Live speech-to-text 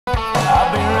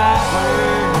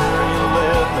where you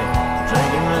left me,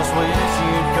 drinking this wish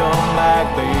you'd come back,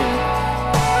 baby.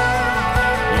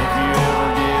 If you ever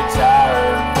get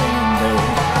tired of being there,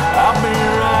 I'll be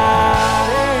right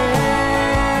here.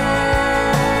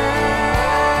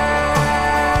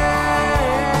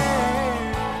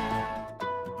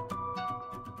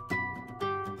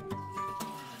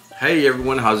 Hey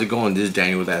everyone, how's it going? This is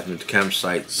Daniel with Athens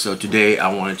Campsite. So today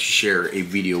I wanted to share a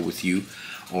video with you,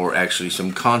 or actually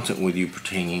some content with you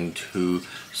pertaining to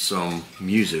some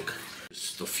music.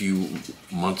 Just a few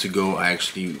months ago I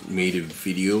actually made a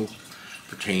video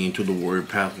pertaining to the Warrior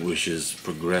Path, which is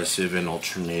progressive and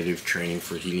alternative training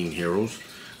for healing heroes.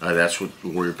 That's what the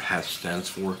Warrior Path stands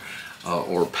for,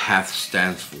 or PATH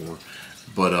stands for.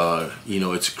 But you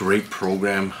know, it's a great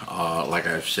program. Like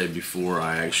I've said before,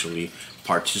 I actually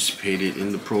participated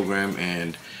in the program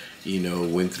and, you know,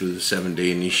 went through the 7-day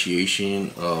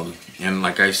initiation. And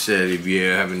like I said, if you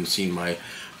haven't seen my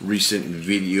recent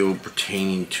video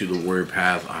pertaining to the Warrior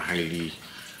Path, I highly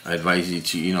advise you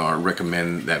to, you know, I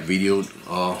recommend that video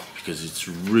because it's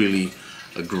really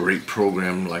a great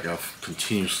program, like I've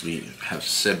continuously have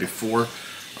said before.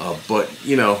 But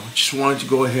you know, just wanted to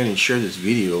go ahead and share this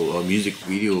video, a music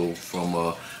video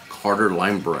from Carter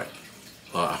Lybrand.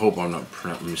 I hope I'm not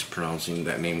mispronouncing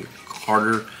that name,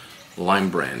 Carter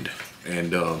Lybrand.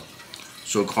 And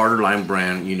so Carter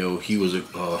Lybrand, you know, he was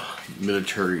a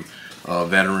military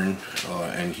veteran,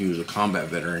 and he was a combat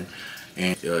veteran,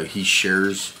 and he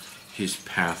shares his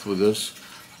path with us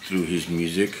through his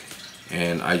music.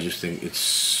 And I just think it's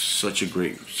such a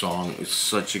great song. It's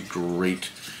such a great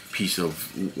piece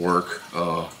of work,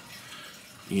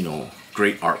 you know,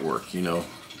 great artwork, you know.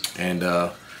 And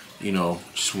you know,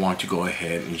 just want to go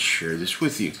ahead and share this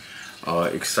with you.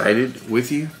 Excited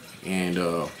with you, and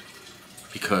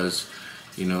because,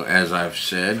 you know, as I've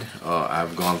said,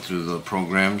 I've gone through the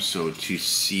program, so to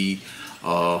see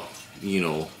you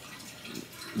know,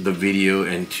 the video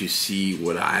and to see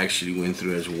what I actually went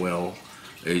through as well,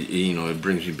 you know, it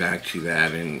brings me back to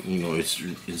that. And you know, it's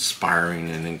inspiring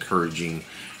and encouraging,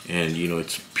 and you know,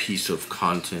 it's a piece of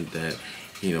content that,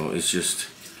 you know, it's just,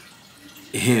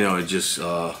 you know, it just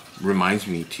reminds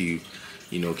me to,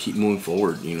 you know, keep moving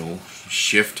forward. You know,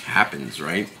 shift happens,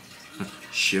 right?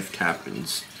 Shift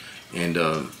happens. And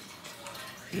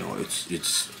you know,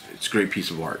 it's a great piece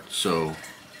of art. So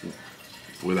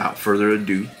without further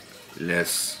ado,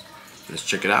 let's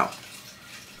check it out.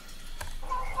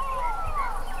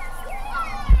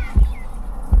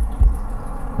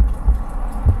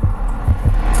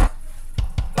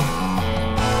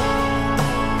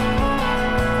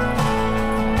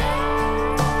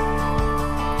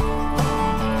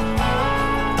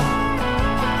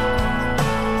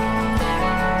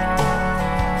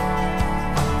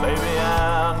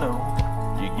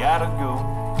 Gotta go,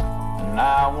 and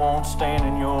I won't stand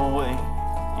in your way.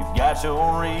 You've got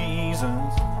your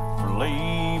reasons for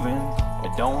leaving.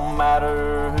 It don't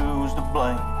matter who's to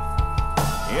blame.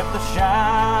 If the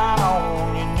shine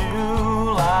on your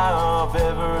new life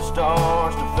ever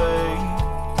starts to fade,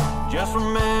 just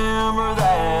remember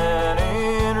that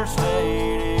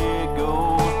interstate, it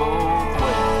goes both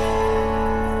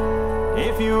ways.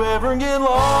 If you ever get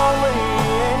lonely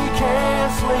and you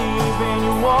can't sleep and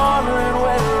you're wondering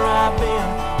where I've been,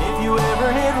 if you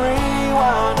ever hit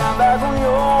rewind, I'm back on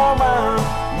your mind,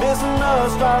 missing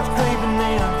us starts creeping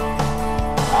in,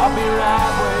 I'll be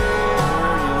right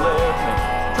where you left me,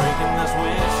 drinking this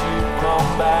wish you'd come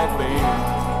back, baby.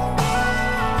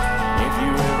 If you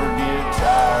ever get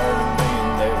tired of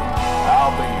being there,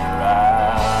 I'll be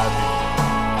right here.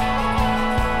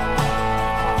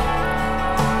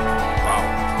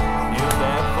 If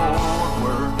that Fort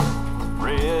Worth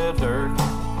red dirt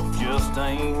just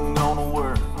ain't gonna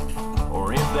work,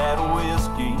 or if that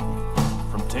whiskey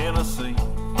from Tennessee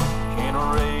can't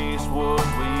erase what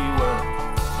we were,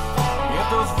 if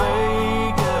those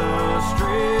Vegas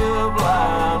strip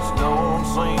lights don't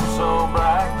seem so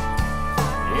bright,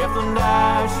 if the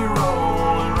nights you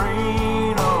roll in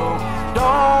Reno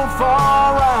don't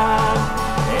fall right,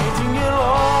 and you get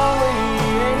lonely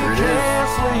and you can't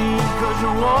sleep 'cause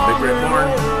you're wondering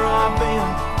where I've been,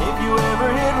 if you ever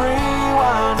hit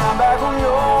rewind, I'm back on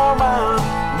your mind,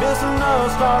 missing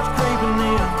us starts creeping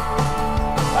in,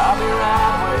 I'll be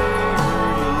right where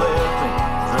you left me,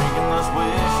 drinking this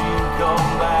wish you'd come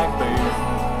back, baby.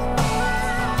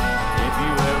 If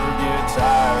you ever get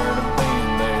tired of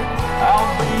being there, I'll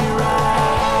be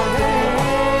right here.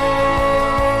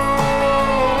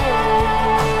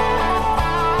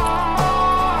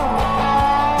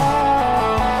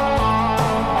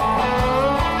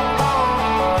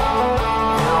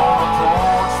 You're on a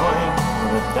porch swing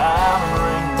with a diamond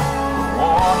ring, the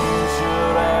one you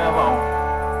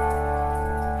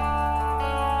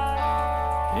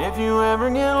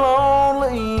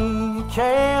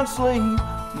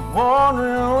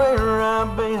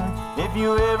if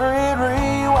you ever hit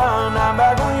rewind, I'm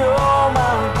back on your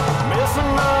mind.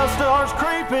 Missing love starts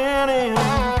creeping in.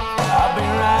 I've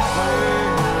been right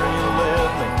where you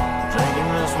left me, drinking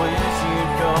this wish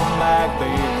you'd come back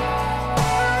there.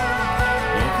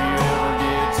 If you ever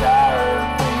get tired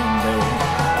of being there,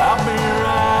 I'll be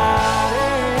right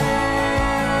here.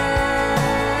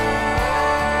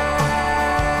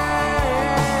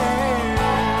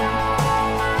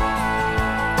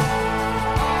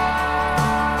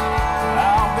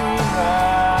 I'll be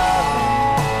right here.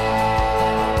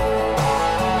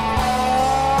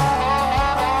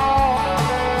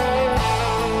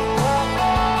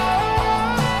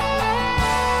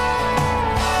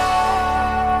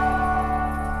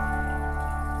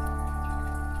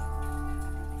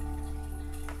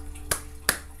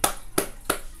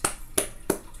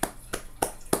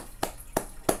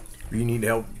 If you need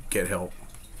help, get help.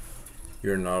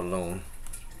 You're not alone.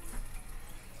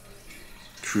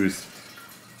 Truth.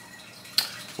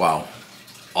 Wow.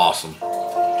 Awesome.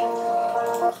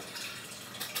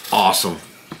 Awesome.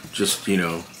 Just,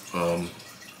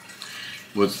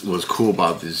 what's cool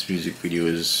about this music video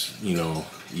is,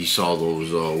 you saw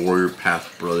those Warrior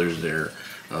Path brothers there,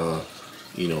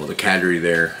 the cadre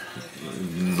there.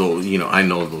 Though, I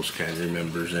know those cadre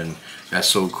members, and that's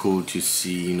so cool to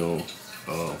see,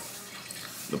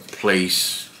 the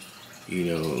place,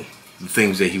 the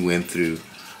things that he went through.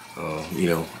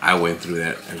 I went through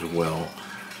that as well,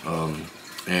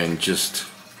 and just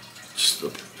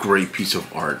a great piece of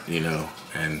art,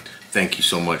 and thank you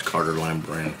so much, Carter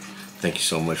Lybrand. Thank you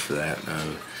so much for that.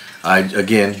 I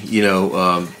again,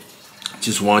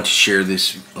 just want to share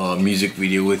this music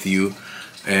video with you,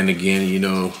 and again,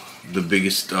 the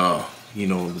biggest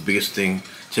thing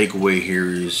takeaway here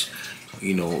is,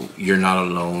 you're not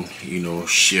alone.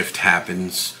 Shift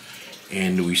happens,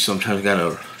 and we sometimes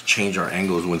gotta change our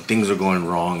angles when things are going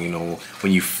wrong.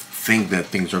 When you think that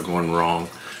things are going wrong,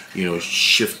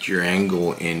 shift your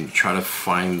angle and try to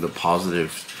find the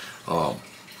positive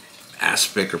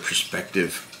aspect or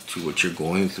perspective to what you're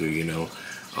going through.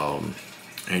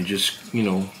 And just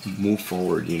move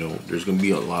forward. There's gonna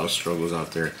be a lot of struggles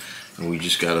out there, and we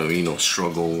just gotta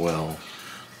struggle well.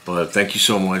 But thank you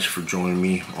so much for joining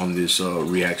me on this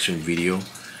reaction video,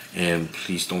 and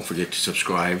please don't forget to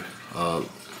subscribe,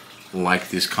 like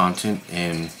this content,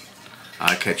 and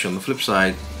I'll catch you on the flip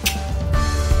side.